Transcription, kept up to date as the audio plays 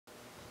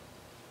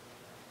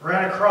I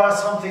ran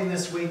across something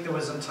this week that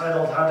was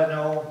entitled, How to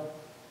Know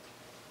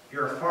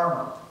You're a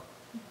Farmer.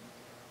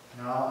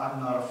 Now, I'm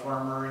not a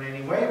farmer in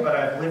any way, but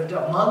I've lived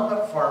among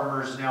the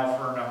farmers now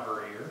for a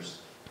number of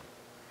years.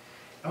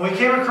 And we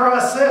came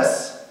across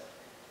this.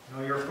 You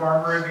know, you're a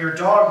farmer if your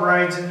dog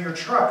rides in your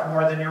truck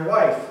more than your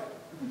wife.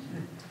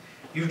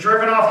 You've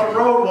driven off the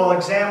road while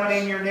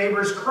examining your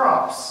neighbor's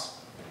crops.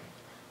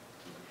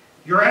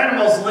 Your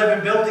animals live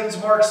in buildings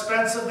more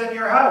expensive than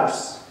your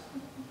house.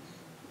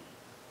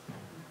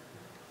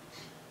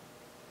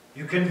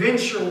 You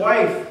convince your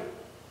wife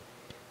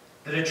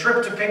that a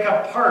trip to pick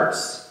up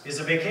parts is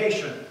a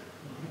vacation.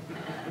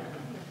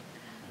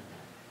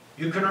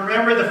 You can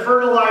remember the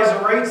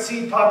fertilizer rate,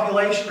 seed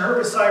population,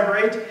 herbicide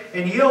rate,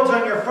 and yield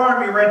on your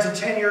farm you rented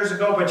 10 years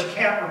ago, but you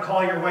can't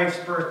recall your wife's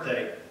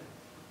birthday.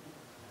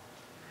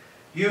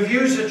 You've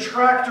used a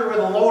tractor with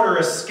a loader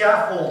as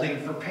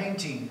scaffolding for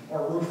painting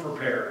or roof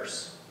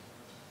repairs.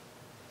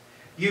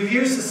 You've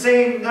used the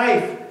same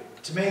knife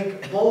to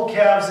make bull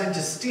calves into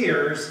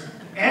steers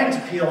and to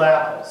peel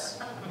apples.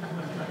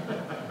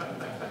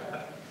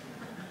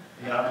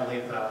 Yeah, I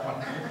believe that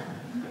one.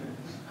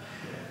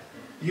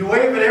 You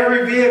wave at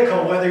every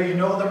vehicle, whether you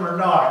know them or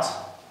not.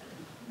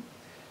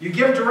 You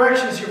give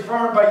directions to your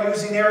farm by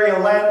using area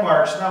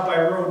landmarks, not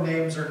by road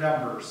names or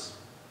numbers.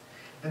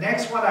 The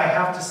next one I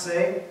have to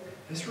say,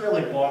 this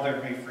really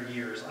bothered me for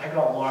years. I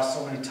got lost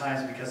so many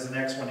times because the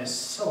next one is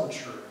so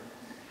true.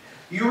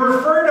 You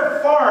refer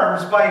to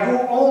farms by who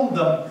owned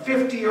them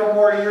 50 or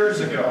more years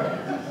ago.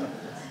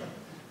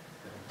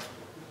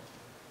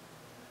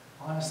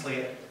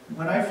 Honestly,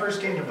 when I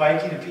first came to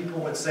biking and people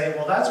would say,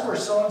 well, that's where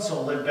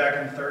so-and-so lived back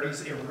in the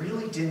 30s, it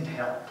really didn't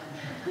help.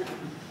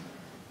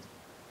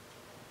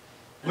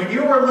 When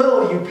you were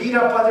little, you beat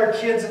up other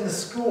kids in the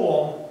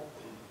school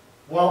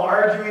while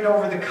arguing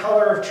over the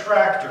color of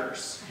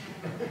tractors.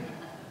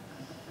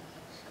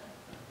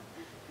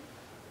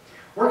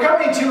 We're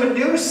coming to a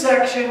new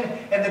section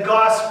in the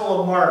Gospel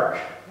of Mark,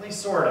 at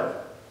least sort of.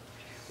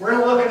 We're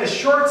going to look at a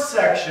short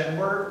section.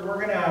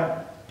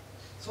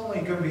 It's only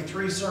going to be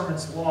 3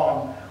 sermons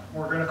long.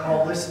 We're going to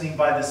call Listening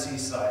by the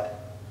Seaside.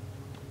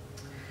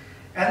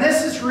 And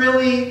this is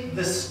really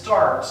the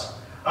start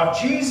of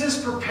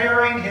Jesus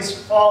preparing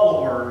his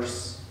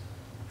followers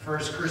for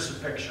his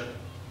crucifixion.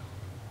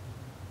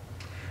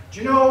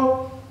 Do you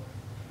know,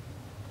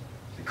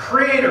 the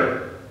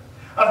Creator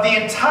of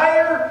the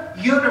entire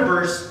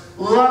universe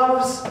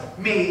loves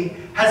me,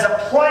 has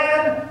a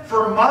plan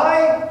for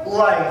my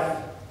life,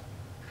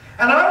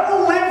 and I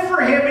will live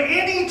for him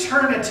in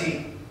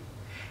eternity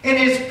in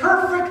his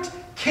perfect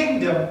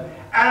kingdom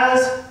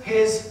as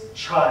his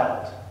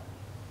child.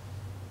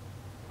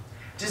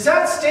 Does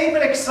that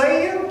statement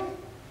excite you?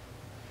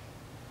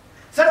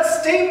 Does that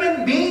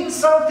statement mean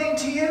something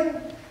to you?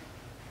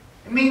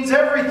 It means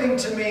everything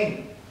to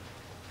me.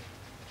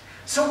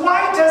 So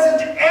why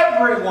doesn't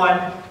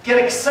everyone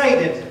get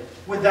excited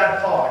with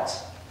that thought?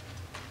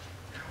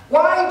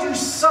 Why do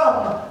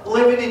some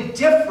live in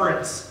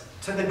indifference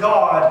to the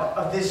God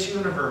of this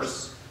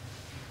universe?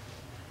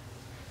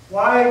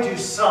 Why do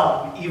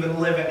some even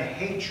live in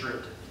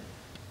hatred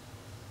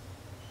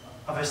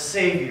of a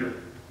Savior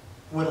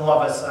who would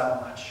love us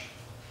that much?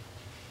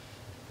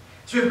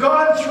 So we've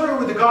gone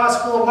through the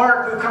Gospel of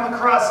Mark. We've come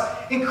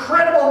across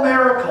incredible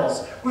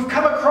miracles. We've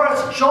come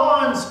across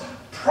John's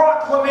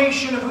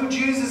proclamation of who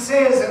Jesus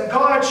is and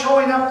God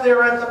showing up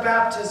there at the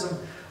baptism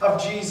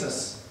of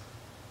Jesus.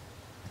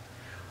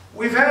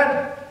 We've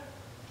had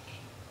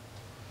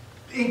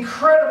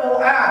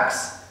incredible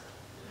acts.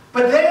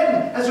 But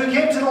then, as we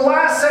came to the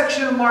last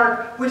section of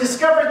Mark, we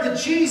discovered that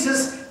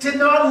Jesus did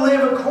not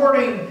live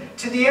according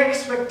to the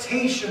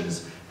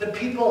expectations that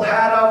people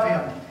had of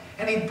him.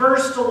 And he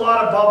burst a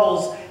lot of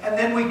bubbles. And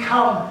then we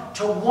come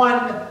to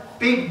one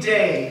big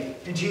day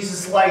in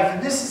Jesus' life.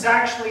 And this is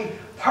actually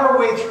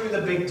partway through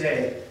the big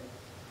day.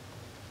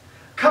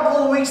 A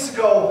couple of weeks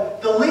ago,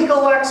 the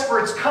legal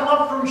experts come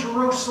up from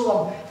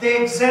Jerusalem.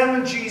 They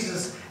examine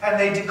Jesus and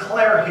they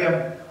declare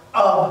him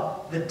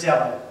of the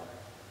devil.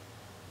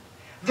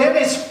 Then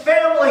his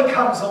family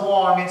comes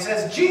along and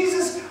says,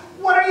 Jesus,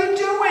 what are you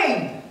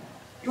doing?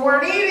 You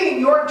aren't eating.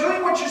 You aren't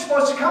doing what you're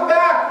supposed to. Come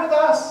back with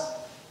us.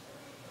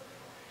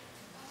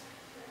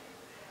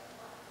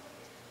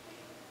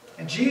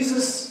 And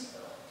Jesus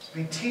has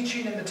been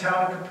teaching in the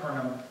town of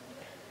Capernaum.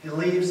 He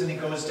leaves and he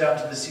goes down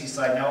to the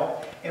seaside.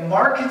 Now, in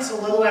Mark, it's a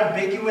little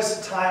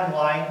ambiguous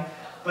timeline,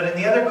 but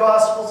in the other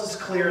Gospels,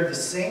 it's clear the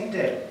same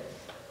day.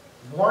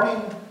 Morning,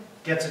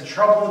 gets in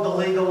trouble with the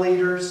legal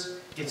leaders,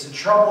 gets in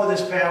trouble with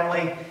his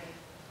family.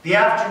 The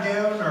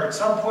afternoon, or at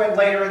some point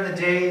later in the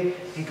day,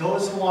 he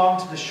goes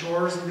along to the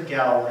shores of the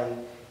Galilee,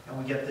 and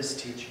we get this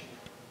teaching.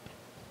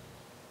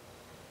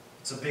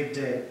 It's a big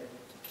day.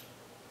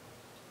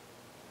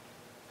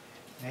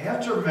 Now you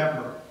have to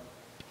remember,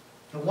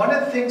 that one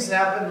of the things that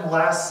happened in the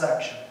last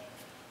section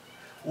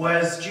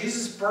was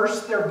Jesus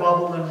burst their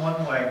bubble in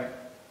one way.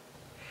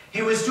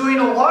 He was doing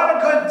a lot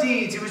of good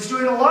deeds. He was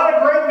doing a lot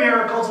of great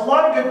miracles, a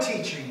lot of good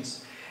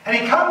teachings. And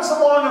he comes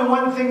along and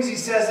one of the things he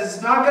says is,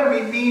 it's not going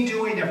to be me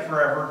doing it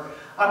forever.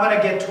 I'm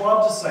going to get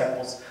 12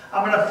 disciples.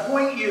 I'm going to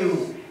appoint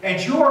you,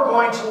 and you are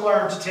going to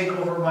learn to take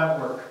over my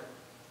work.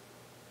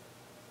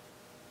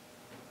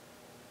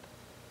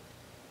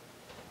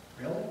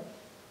 Really?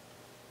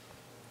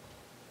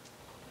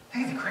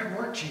 Think of the great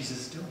work Jesus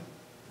is doing.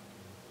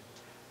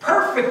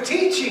 Perfect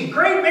teaching,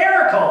 great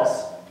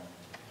miracles.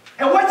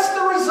 And what's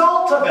the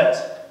result of it?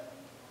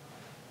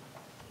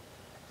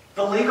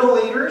 The legal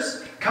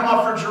leaders come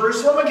up from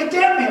Jerusalem and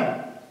condemn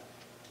him.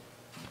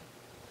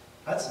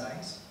 That's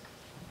nice.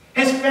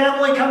 His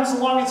family comes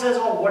along and says,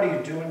 oh, what are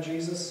you doing,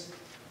 Jesus?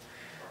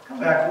 Come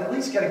back, we'll at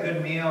least get a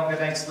good meal, a good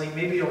night's sleep.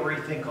 Maybe you'll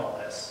rethink all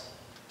this.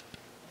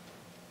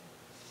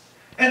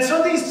 And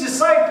so these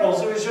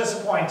disciples who he's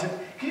just appointed,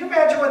 can you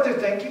imagine what they're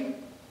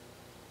thinking?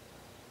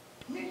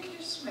 Can you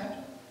just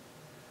imagine?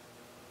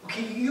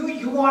 Okay,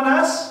 you want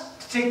us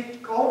to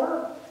take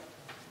over?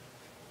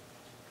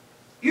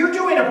 You're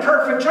doing a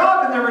perfect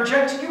job and they're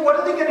rejecting you. What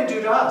are they going to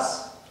do to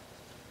us?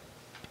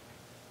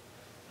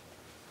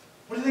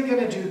 What are they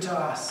going to do to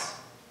us?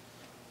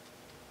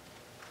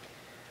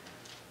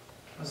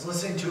 I was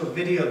listening to a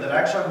video that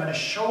actually I'm going to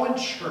show in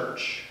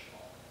church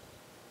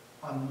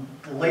on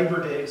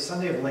Labor Day,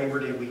 Sunday of Labor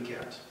Day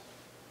weekend.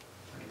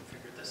 I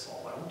figured this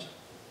all out.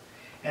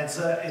 And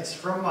it's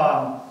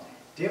from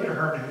David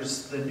Hearn,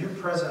 who's the new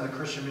president of the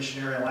Christian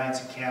Missionary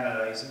Alliance in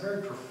Canada. He's a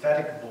very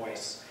prophetic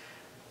voice.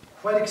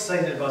 Quite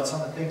excited about some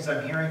of the things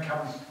I'm hearing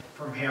come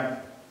from him.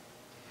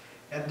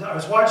 And I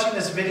was watching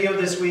this video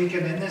this week,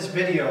 and in this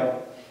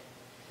video,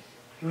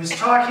 he was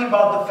talking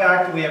about the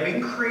fact that we have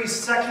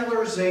increased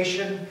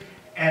secularization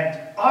and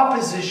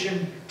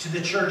opposition to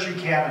the church in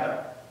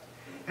Canada.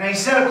 And he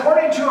said,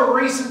 according to a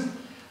recent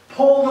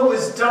poll that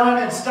was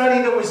done and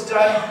study that was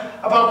done,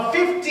 about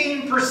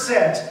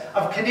 15%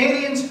 of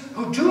Canadians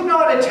who do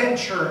not attend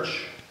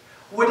church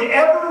would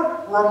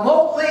ever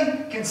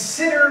remotely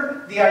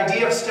consider the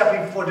idea of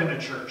stepping foot in a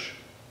church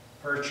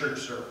or a church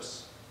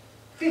service.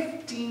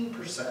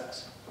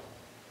 15%.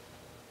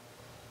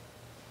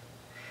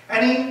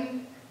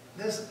 And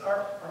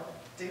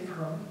Dave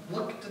Hearn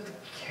looked at the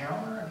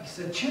camera and he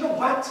said, "Do you know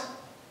what?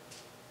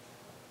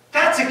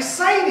 That's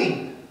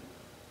exciting."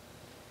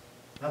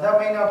 Now that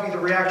may not be the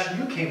reaction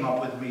you came up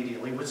with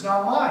immediately. It was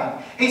not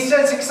mine. He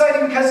said it's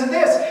exciting because of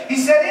this. He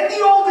said in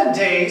the olden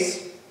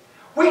days,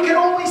 we could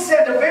only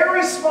send a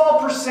very small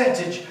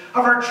percentage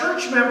of our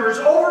church members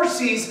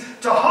overseas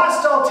to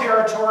hostile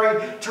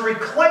territory to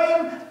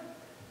reclaim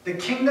the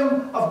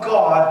kingdom of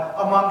God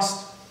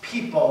amongst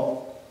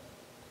people.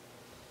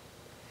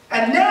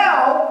 And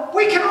now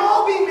we can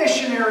all be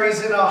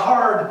missionaries in a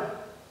hard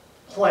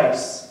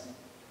place.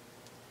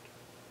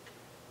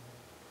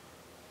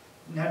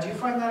 Now, do you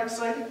find that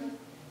exciting?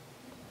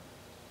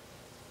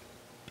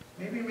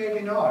 Maybe,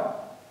 maybe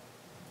not.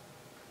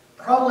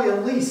 Probably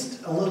at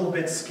least a little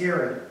bit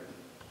scary.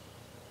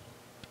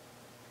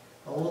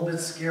 A little bit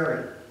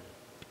scary.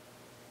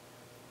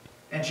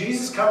 And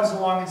Jesus comes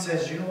along and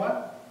says, you know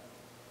what?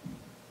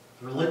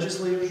 The religious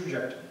leaders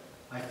reject me.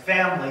 My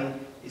family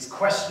is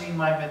questioning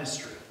my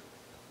ministry.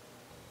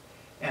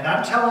 And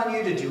I'm telling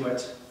you to do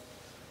it.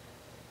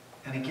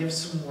 And he gives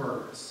some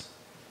words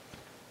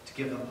to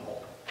give them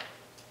hope.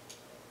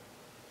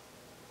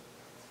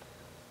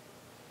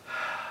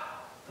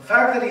 The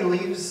fact that he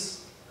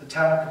leaves the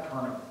town of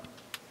Capernaum,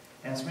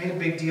 and it's made a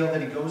big deal that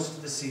he goes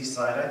to the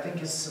seaside, I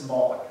think is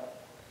symbolic.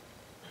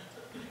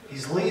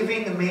 He's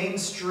leaving the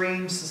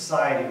mainstream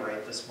society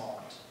right this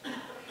moment.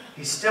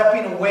 He's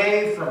stepping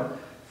away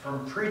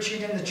from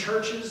preaching in the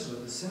churches or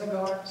the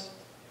synagogues.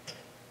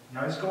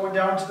 Now he's going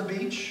down to the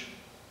beach.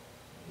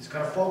 He's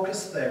going to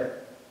focus there.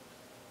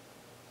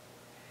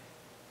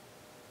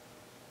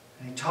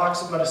 And he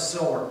talks about a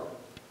sower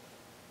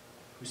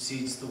who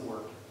seeds the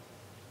word.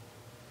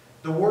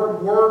 The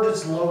word word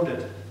is loaded.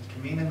 It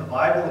can mean in the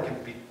Bible, it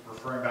can be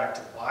referring back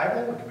to the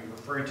Bible, it can be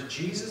referring to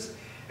Jesus,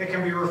 it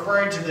can be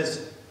referring to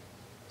this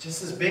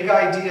big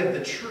idea of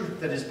the truth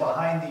that is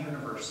behind the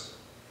universe.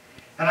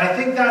 And I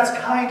think that's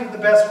kind of the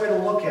best way to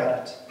look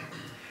at it.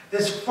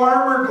 This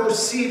farmer goes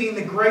seeding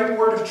the great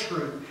word of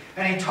truth,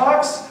 and he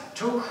talks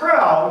to a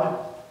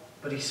crowd,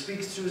 but he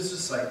speaks to his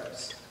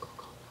disciples.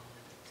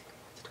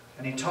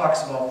 And he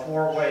talks about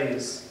four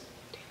ways,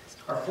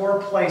 or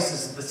four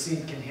places that the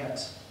seed can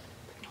hit.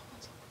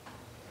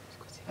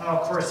 Now,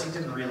 of course, he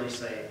didn't really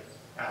say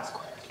ask.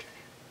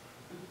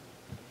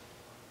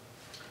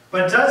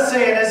 But it does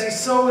say, and as he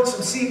sowed,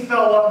 some seed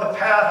fell along the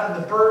path,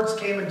 and the birds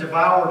came and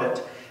devoured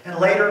it. And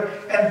later,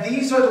 and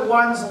these are the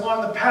ones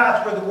along the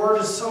path where the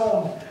word is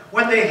sown.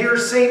 When they hear,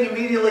 Satan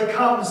immediately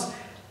comes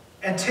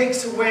and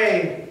takes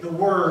away the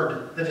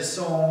word that is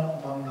sown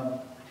among them.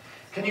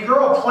 Can you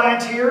grow a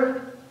plant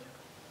here?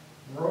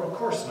 Well, of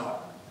course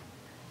not.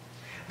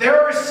 There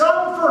are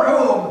some for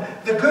whom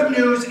the good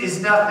news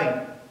is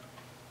nothing.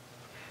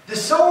 The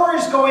sower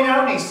is going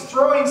out and he's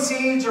throwing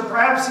seeds, or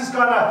perhaps he's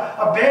got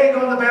a bag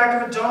on the back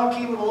of a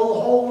donkey with a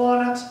little hole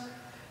on it,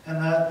 and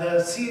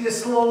the seed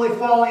is slowly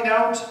falling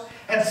out,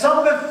 and some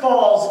of it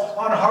falls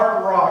on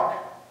hard rock.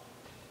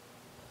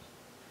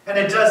 And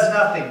it does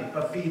nothing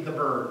but feed the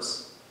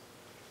birds.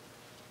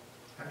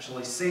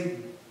 Actually,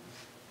 Satan,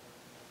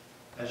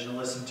 as you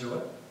listen to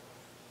it.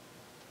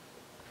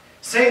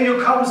 Satan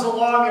who comes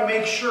along and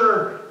makes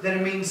sure that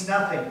it means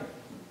nothing.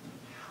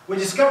 We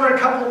discovered a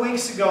couple of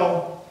weeks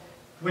ago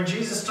when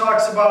Jesus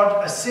talks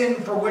about a sin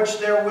for which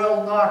there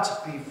will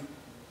not be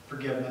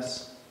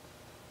forgiveness.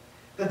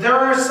 That there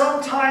are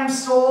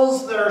sometimes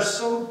souls that are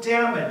so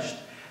damaged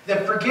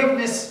that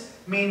forgiveness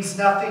means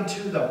nothing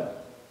to them.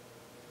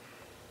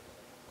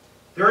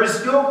 There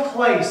is no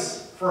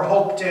place for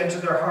hope to enter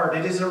their heart.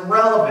 It is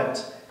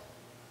irrelevant.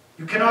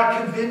 You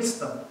cannot convince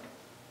them.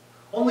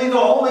 Only the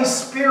Holy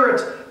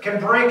Spirit can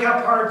break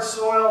up hard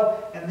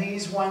soil, and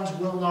these ones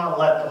will not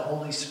let the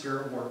Holy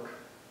Spirit work.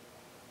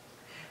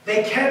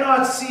 They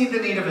cannot see the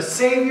need of a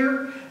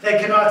Savior. They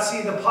cannot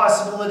see the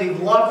possibility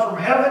of love from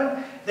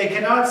heaven. They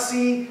cannot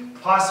see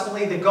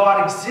possibly that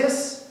God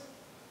exists,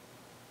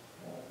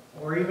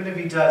 or even if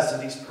He does,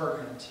 that He's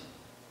pertinent.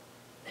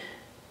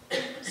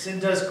 Sin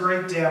does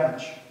great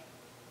damage.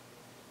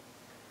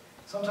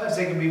 Sometimes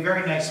they can be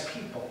very nice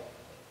people.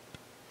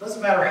 It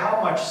doesn't matter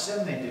how much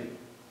sin they do.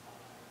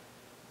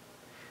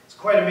 It's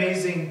quite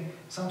amazing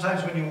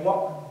sometimes when you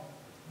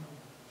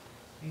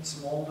meet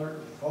some older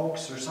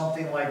folks or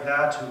something like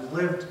that who've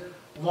lived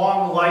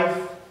long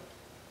life,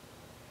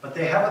 but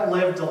they haven't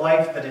lived a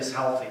life that is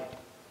healthy.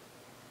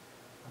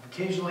 I've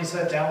occasionally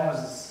sat down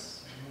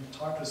and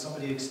talked with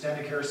somebody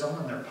extended care or something,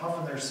 and they're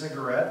puffing their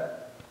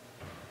cigarette.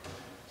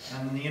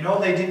 And you know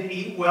they didn't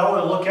eat well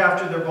or look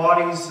after their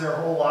bodies their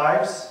whole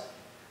lives,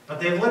 but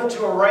they've lived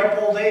to a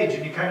ripe old age,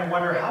 and you kind of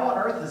wonder, how on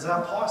earth is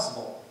that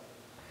possible?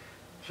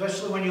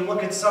 Especially when you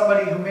look at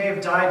somebody who may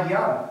have died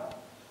young,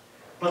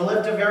 but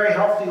lived a very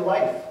healthy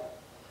life.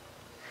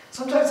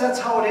 Sometimes that's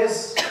how it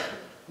is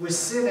with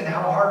sin and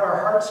how hard our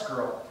hearts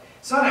grow.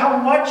 It's not how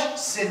much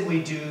sin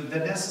we do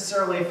that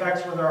necessarily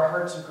affects whether our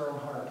hearts have grown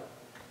hard.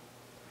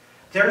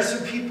 There are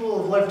some people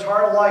who have lived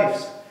hard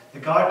lives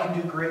that God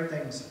can do great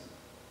things in.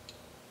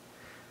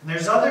 And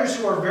there's others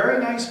who are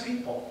very nice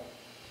people,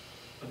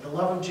 but the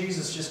love of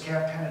Jesus just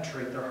can't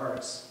penetrate their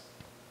hearts.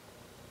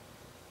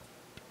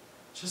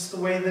 Just the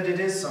way that it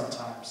is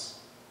sometimes.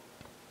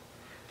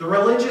 The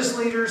religious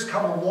leaders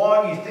come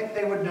along, you think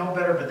they would know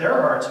better, but their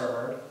hearts are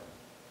hard.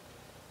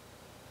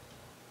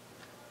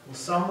 Will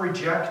some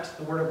reject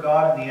the Word of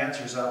God? And the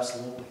answer is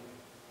absolutely.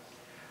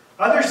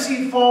 Other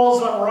seed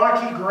falls on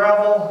rocky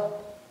gravel.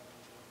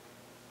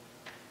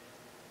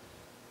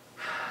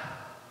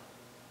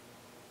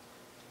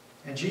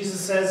 And Jesus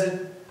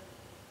says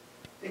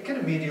it can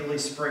immediately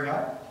spring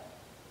up.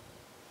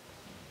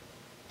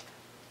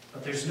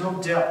 But there's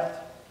no depth.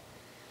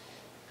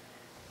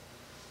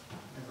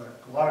 There's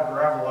a lot of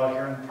gravel out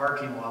here in the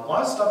parking lot. A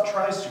lot of stuff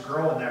tries to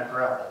grow in that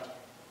gravel.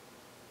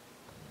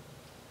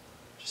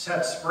 Just had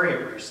to spray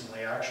it recently,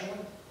 actually.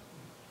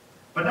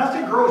 But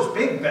nothing grows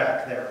big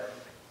back there.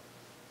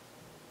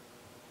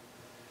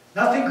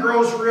 Nothing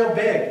grows real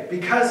big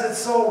because it's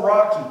so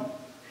rocky.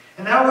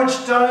 And that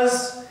which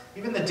does,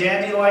 even the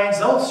dandelions,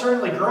 they'll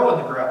certainly grow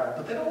in the gravel,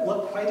 but they don't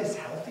look quite as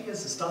healthy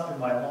as the stuff in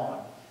my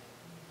lawn.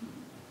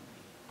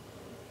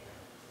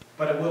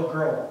 But it will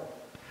grow.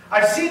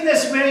 I've seen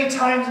this many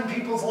times in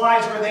people's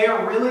lives where they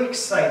are really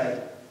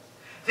excited.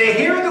 They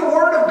hear the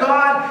Word of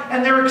God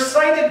and they're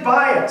excited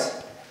by it.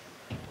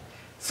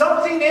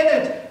 Something in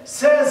it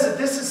says that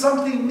this is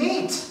something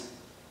neat.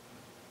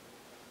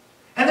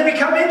 And they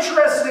become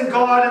interested in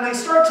God and they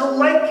start to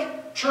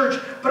like church,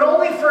 but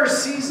only for a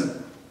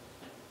season.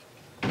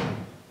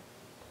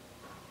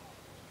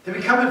 They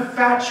become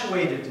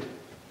infatuated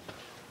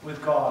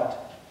with God.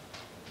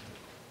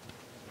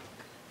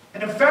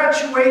 And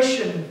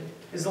infatuation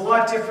is a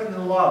lot different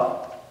than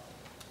love.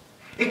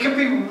 It can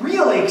be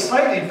really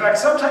exciting. In fact,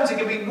 sometimes it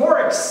can be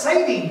more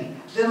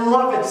exciting than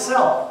love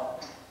itself.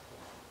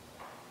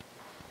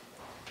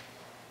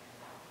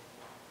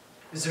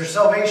 Is their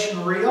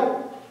salvation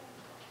real?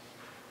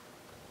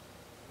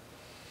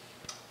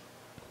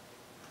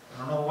 I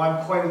don't know if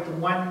I'm quite the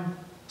one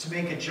to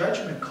make a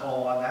judgment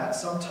call on that.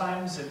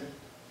 Sometimes it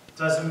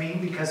doesn't mean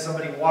because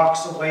somebody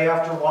walks away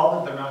after a while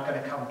that they're not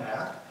going to come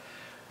back.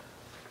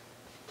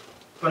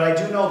 But I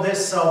do know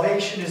this: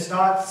 salvation is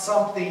not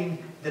something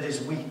that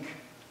is weak.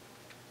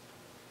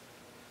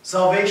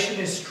 Salvation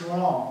is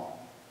strong.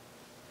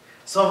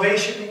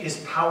 Salvation is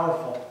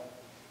powerful.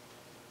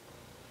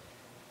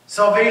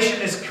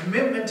 Salvation is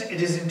commitment.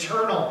 It is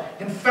internal.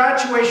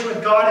 Infatuation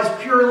with God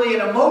is purely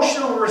an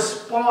emotional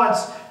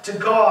response to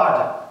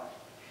God.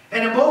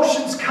 And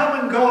emotions come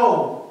and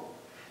go.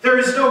 There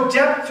is no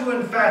depth to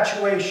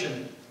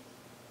infatuation.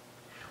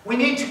 We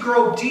need to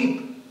grow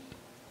deep.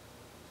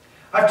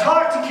 I've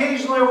talked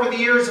occasionally over the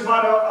years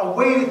about a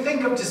way to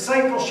think of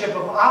discipleship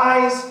of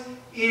eyes,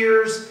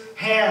 ears,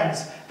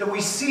 hands. That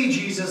we see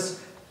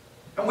Jesus,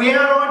 and we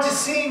add on to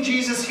seeing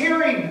Jesus,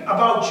 hearing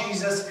about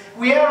Jesus.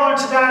 We add on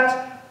to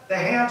that the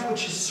hands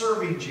which is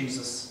serving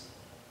Jesus.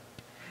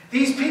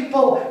 These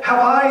people have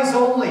eyes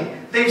only.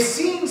 They've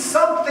seen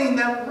something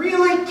that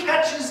really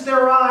catches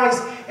their eyes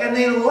and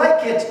they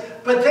like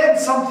it, but then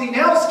something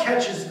else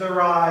catches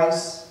their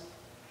eyes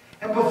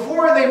And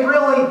before they've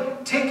really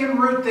taken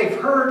root, they've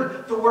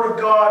heard the Word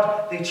of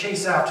God, they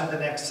chase after the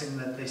next thing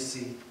that they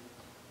see.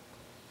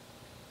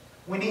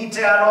 We need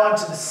to add on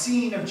to the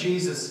scene of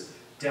Jesus'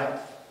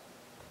 death.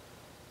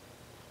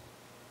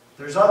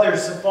 There's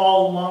others that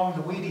fall along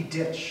the weedy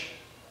ditch.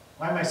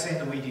 Why am I saying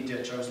the weedy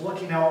ditch? I was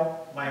looking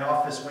out my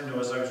office window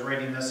as I was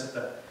writing this at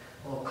the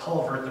little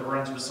culvert that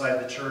runs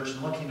beside the church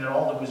and looking at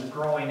all that was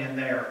growing in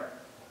there.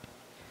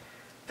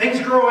 Things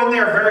grow in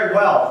there very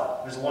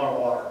well. There's a lot of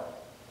water.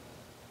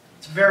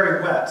 It's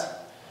very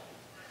wet.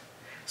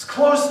 It's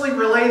closely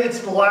related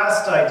to the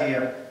last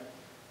idea.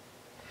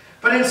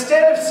 But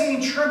instead of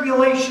seeing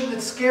tribulation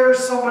that scares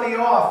somebody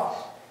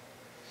off,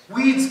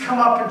 weeds come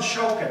up and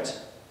choke it.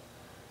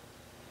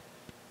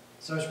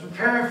 So I was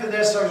preparing for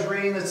this, I was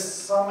reading that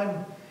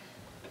some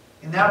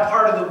in that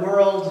part of the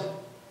world,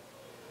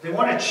 they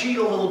want to cheat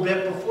a little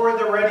bit before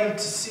they're ready to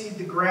seed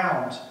the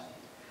ground.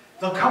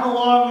 They'll come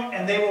along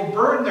and they will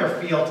burn their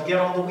field to get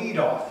all the weed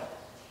off.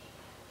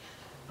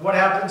 And what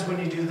happens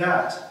when you do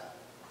that?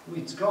 The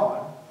weed's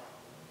gone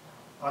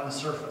on the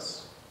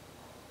surface.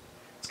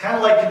 It's kind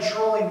of like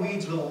controlling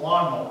weeds with a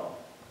lawnmower.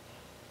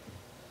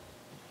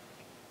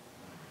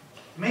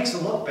 It makes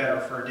it look better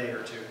for a day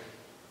or two.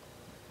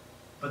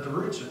 But the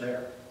roots are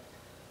there.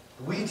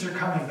 The weeds are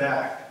coming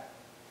back.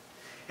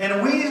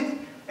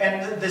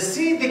 And the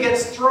seed that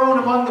gets thrown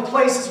among the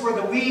places where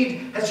the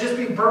weed has just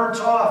been burnt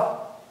off,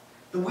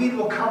 the weed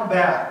will come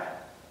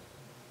back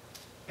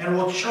and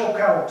will choke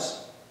out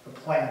the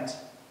plant.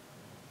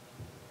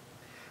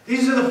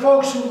 These are the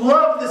folks who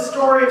love the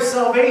story of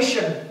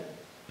salvation.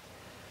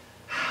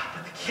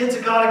 But the kids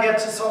have got to get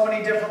to so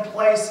many different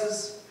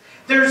places.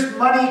 There's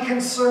money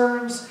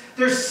concerns.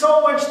 There's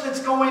so much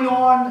that's going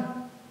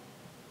on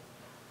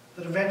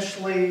that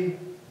eventually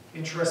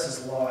interest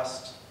is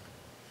lost.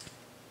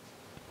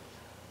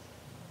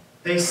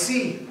 They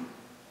see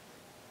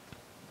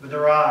with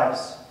their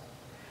eyes.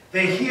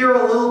 They hear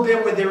a little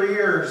bit with their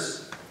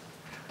ears.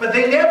 But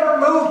they never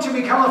move to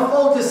become a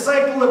full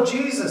disciple of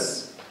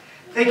Jesus.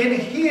 They can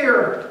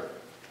hear.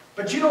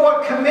 But you know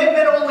what?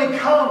 Commitment only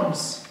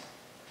comes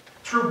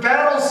through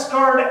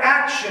battle-scarred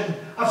action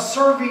of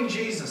serving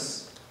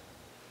Jesus.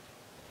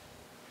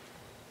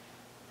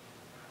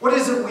 What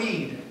is a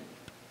weed?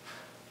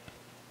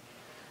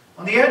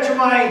 On the edge of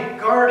my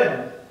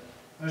garden,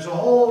 there's a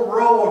whole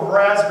row of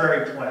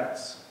raspberry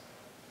plants.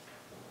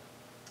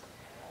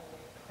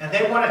 And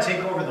they want to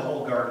take over the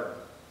whole garden.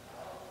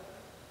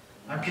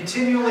 I'm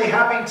continually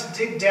having to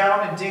dig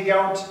down and dig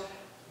out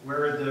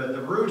where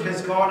the root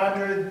has gone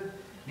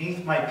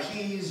underneath my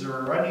peas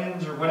or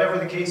onions or whatever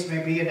the case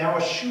may be, and now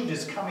a shoot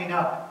is coming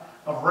up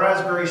of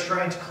raspberries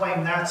trying to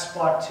claim that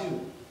spot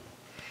too.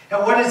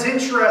 And what is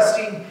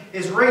interesting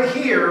is right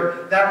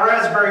here, that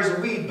raspberry is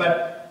a weed,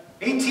 but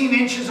 18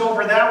 inches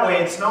over that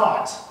way, it's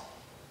not.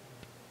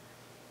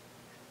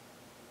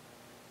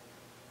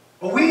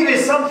 A weed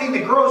is something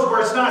that grows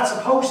where it's not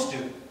supposed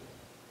to.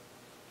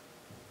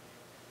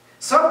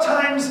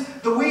 Sometimes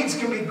the weeds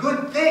can be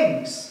good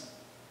things.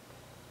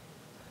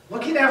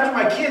 Looking after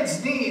my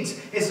kids' needs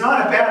is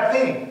not a bad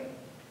thing.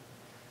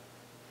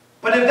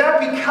 But if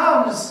that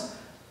becomes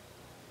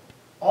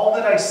all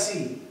that I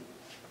see,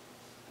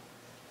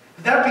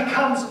 if that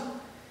becomes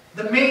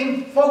the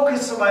main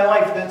focus of my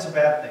life, then it's a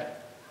bad thing.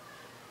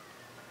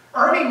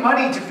 Earning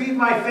money to feed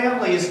my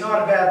family is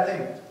not a bad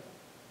thing.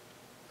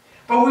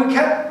 But when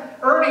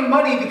earning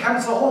money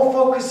becomes the whole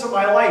focus of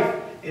my life,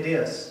 it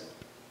is.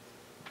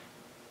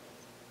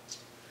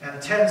 And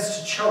it tends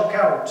to choke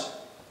out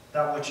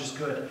that which is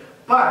good.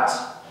 But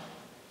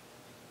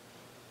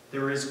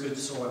there is good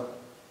soil.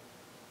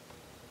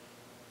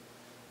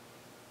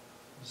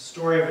 The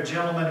story of a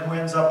gentleman who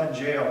ends up in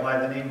jail by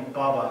the name of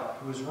Bubba,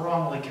 who was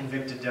wrongly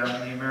convicted down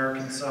in the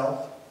American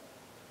South.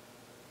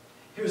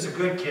 He was a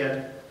good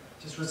kid,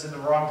 just was in the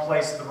wrong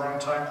place at the wrong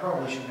time,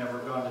 probably should never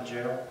have gone to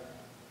jail.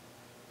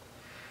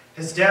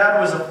 His dad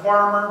was a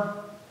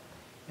farmer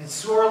and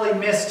sorely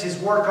missed his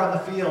work on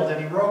the field, and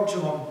he wrote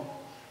to him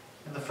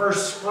in the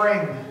first spring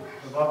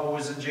when Bubba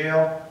was in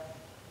jail.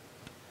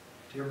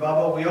 Dear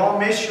Bubba, we all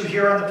miss you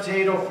here on the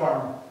potato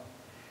farm.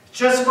 It's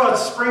just about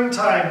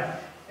springtime,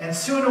 and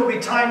soon it will be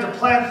time to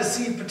plant the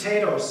seed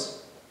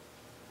potatoes.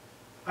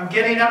 I'm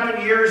getting up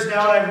in years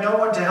now, and I have no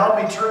one to help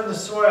me turn the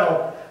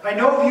soil. I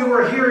know if you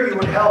were here, you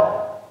would help.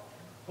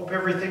 Hope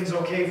everything's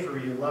okay for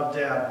you. Love,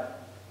 Dad.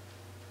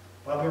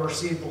 Bubba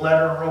received the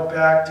letter and wrote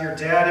back, Dear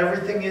Dad,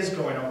 everything is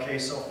going okay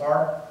so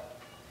far.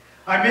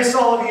 I miss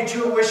all of you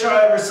too and wish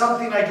there was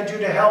something I could do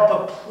to help,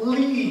 but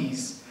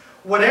please,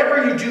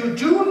 whatever you do,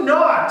 do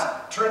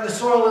not turn the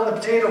soil in the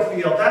potato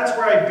field. That's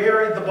where I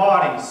buried the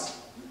bodies.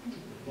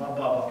 Love,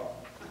 Bubba.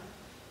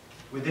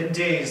 Within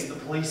days, the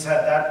police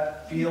had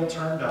that field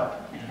turned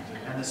up,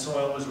 and the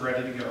soil was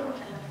ready to go.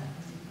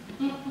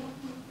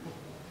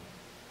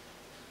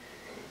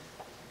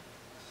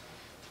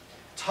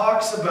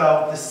 Talks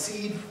about the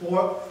seed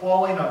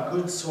falling on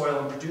good soil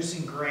and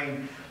producing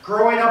grain,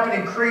 growing up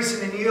and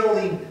increasing and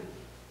yielding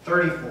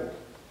 30-fold,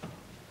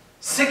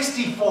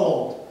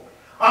 60-fold,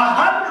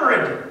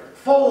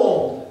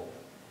 100-fold.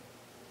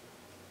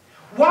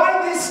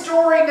 Why this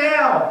story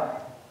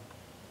now?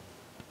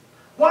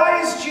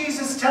 Why is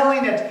Jesus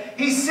telling it?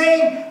 He's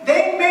saying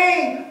they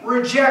may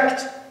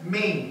reject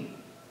me.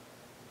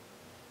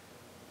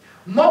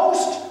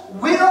 Most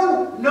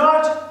will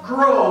not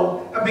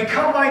grow and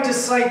become my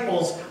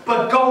disciples,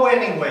 but go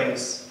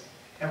anyways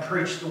and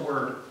preach the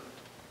word.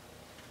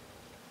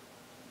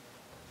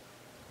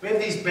 We have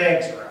these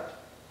bags around.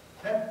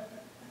 Okay?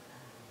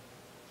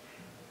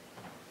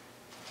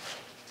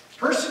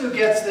 Person who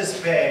gets this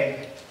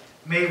bag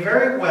may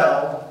very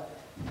well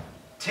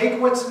take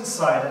what's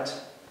inside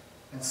it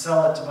and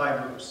sell it to buy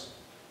booze.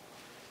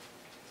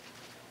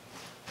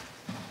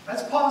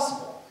 That's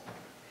possible.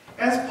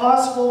 And it's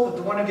possible that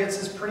the one who gets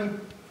this pretty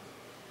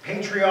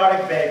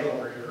patriotic bag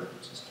over here,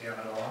 just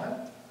Canada on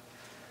it,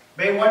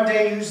 may one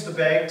day use the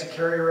bag to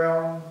carry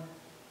around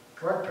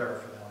drug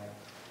paraphernalia.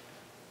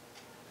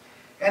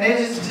 And it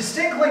is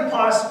distinctly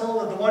possible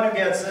that the one who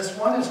gets this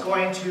one is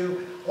going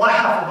to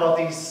laugh about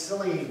these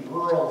silly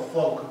rural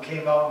folk who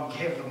came out and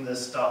gave them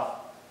this stuff.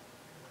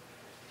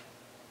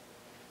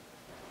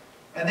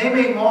 And they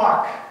may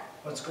mock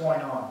what's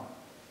going on.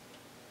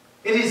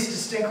 It is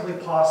distinctly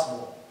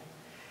possible.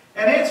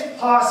 And it's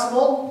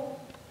possible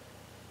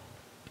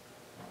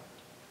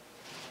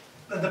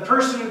that the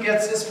person who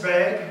gets this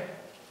bag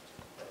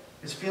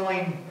is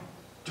feeling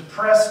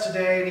depressed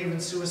today and even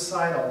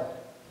suicidal.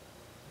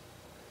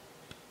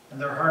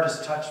 And their heart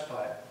is touched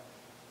by it.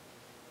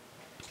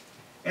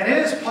 And it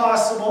is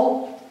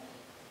possible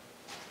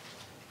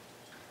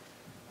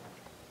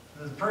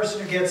that the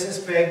person who gets this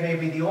bag may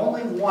be the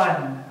only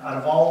one out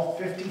of all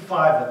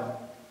 55 of them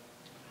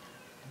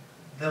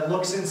that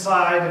looks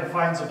inside and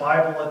finds a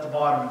Bible at the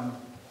bottom and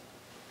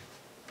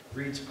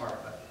reads part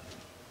of it.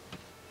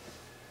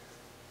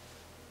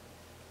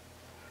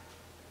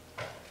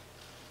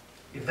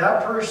 If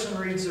that person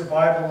reads their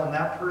Bible and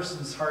that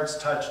person's heart's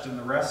touched and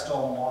the rest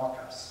all mock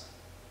us,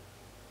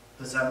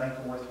 does that make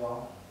it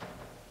worthwhile?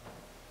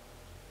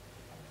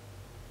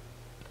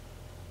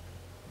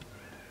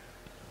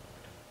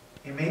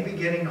 It may be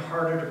getting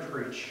harder to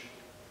preach.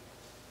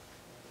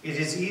 It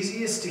is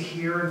easiest to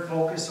hear and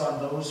focus on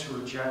those who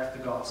reject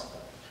the gospel.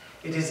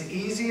 It is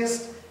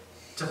easiest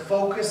to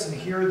focus and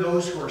hear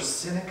those who are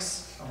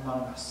cynics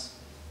among us.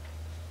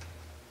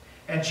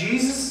 And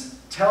Jesus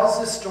tells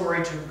this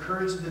story to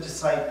encourage the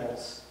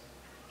disciples.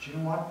 Do you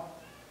know what?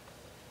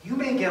 You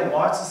may get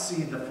lots of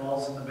seed that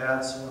falls in the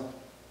bad soil.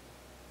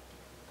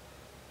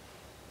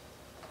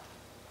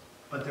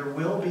 But there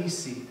will be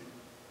seed.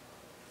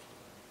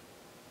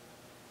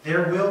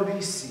 There will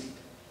be seed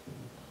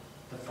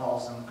that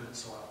falls in good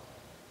soil.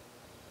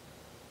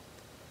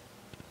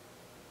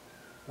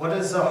 What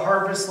does a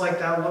harvest like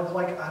that look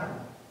like? I don't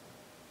know.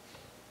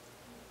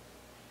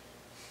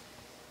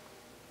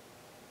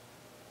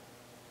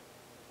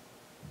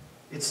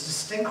 It's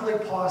distinctly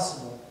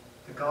possible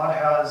that God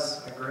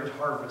has a great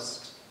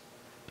harvest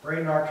right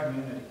in our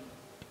community.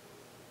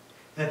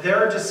 That there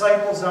are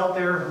disciples out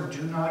there who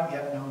do not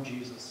yet know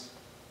Jesus.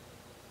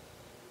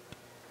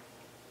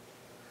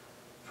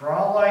 For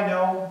all I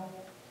know,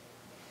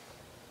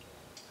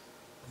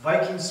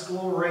 Viking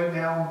school right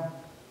now,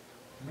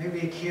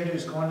 maybe a kid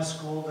who's going to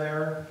school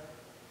there.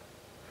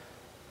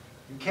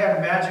 You can't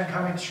imagine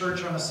coming to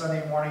church on a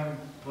Sunday morning,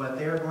 but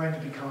they're going to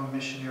become a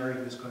missionary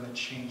who's going to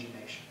change a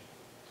nation.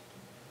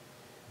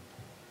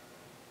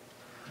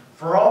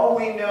 For all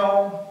we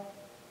know,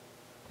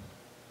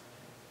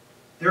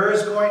 there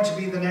is going to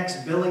be the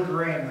next Billy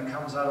Graham that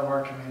comes out of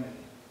our community.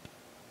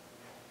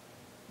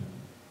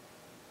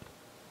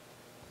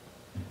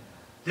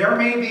 There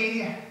may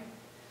be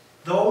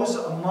those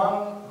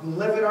among who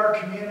live in our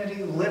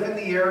community, live in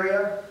the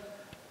area,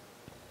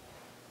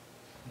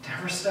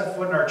 never step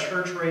foot in our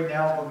church right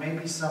now, but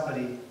maybe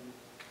somebody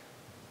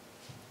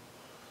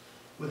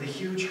with a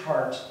huge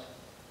heart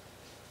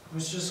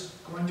who's just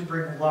going to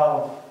bring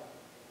love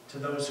to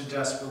those who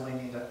desperately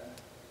need it.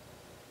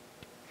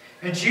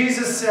 And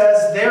Jesus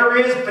says there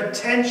is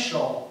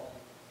potential.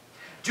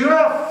 Do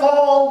not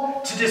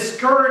fall to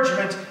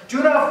discouragement.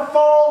 Do not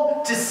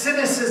fall to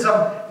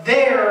cynicism.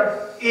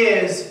 There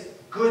is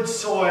good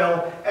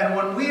soil. And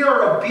when we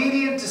are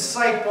obedient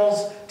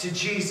disciples to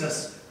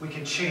Jesus, we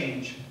can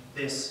change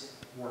this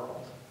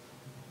world.